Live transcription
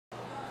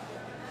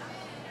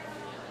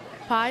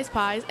pies,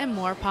 pies, and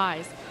more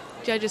pies.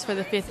 Judges for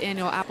the 5th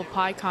annual apple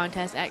pie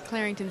contest at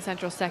Clarington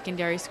Central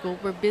Secondary School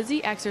were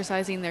busy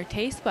exercising their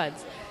taste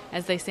buds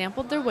as they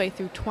sampled their way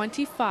through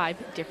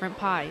 25 different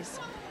pies.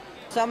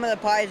 Some of the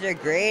pies are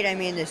great. I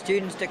mean, the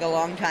students took a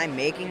long time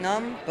making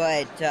them,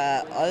 but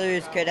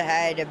others could have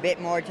had a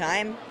bit more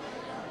time,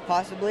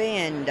 possibly,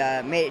 and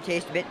made it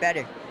taste a bit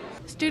better.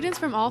 Students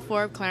from all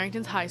 4 of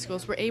Clarington's high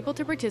schools were able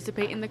to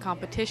participate in the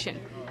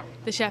competition.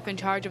 The chef in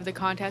charge of the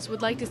contest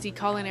would like to see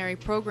culinary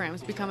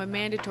programs become a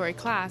mandatory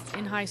class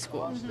in high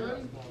school.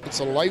 It's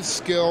a life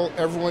skill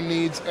everyone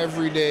needs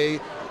every day.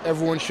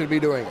 Everyone should be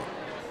doing it.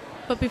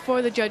 But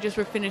before the judges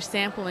were finished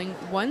sampling,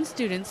 one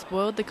student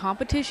spoiled the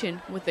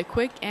competition with a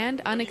quick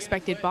and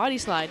unexpected body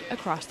slide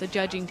across the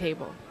judging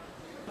table.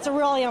 It's a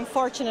really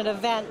unfortunate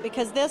event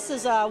because this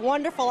is a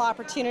wonderful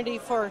opportunity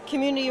for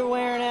community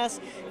awareness,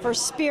 for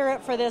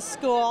spirit for this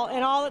school,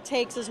 and all it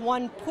takes is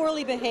one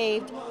poorly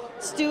behaved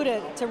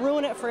student to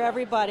ruin it for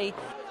everybody.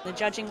 The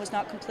judging was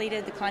not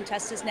completed. The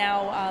contest is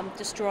now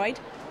destroyed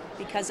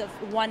because of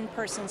one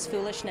person's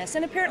foolishness.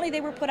 And apparently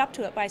they were put up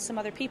to it by some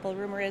other people.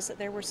 Rumor is that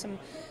there were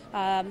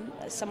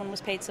someone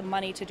was paid some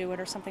money to do it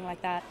or something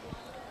like that.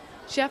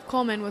 Chef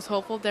Coleman was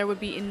hopeful there would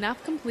be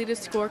enough completed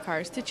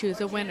scorecards to choose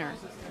a winner.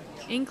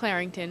 In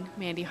Clarington,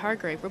 Mandi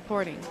Hargrave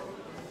reporting.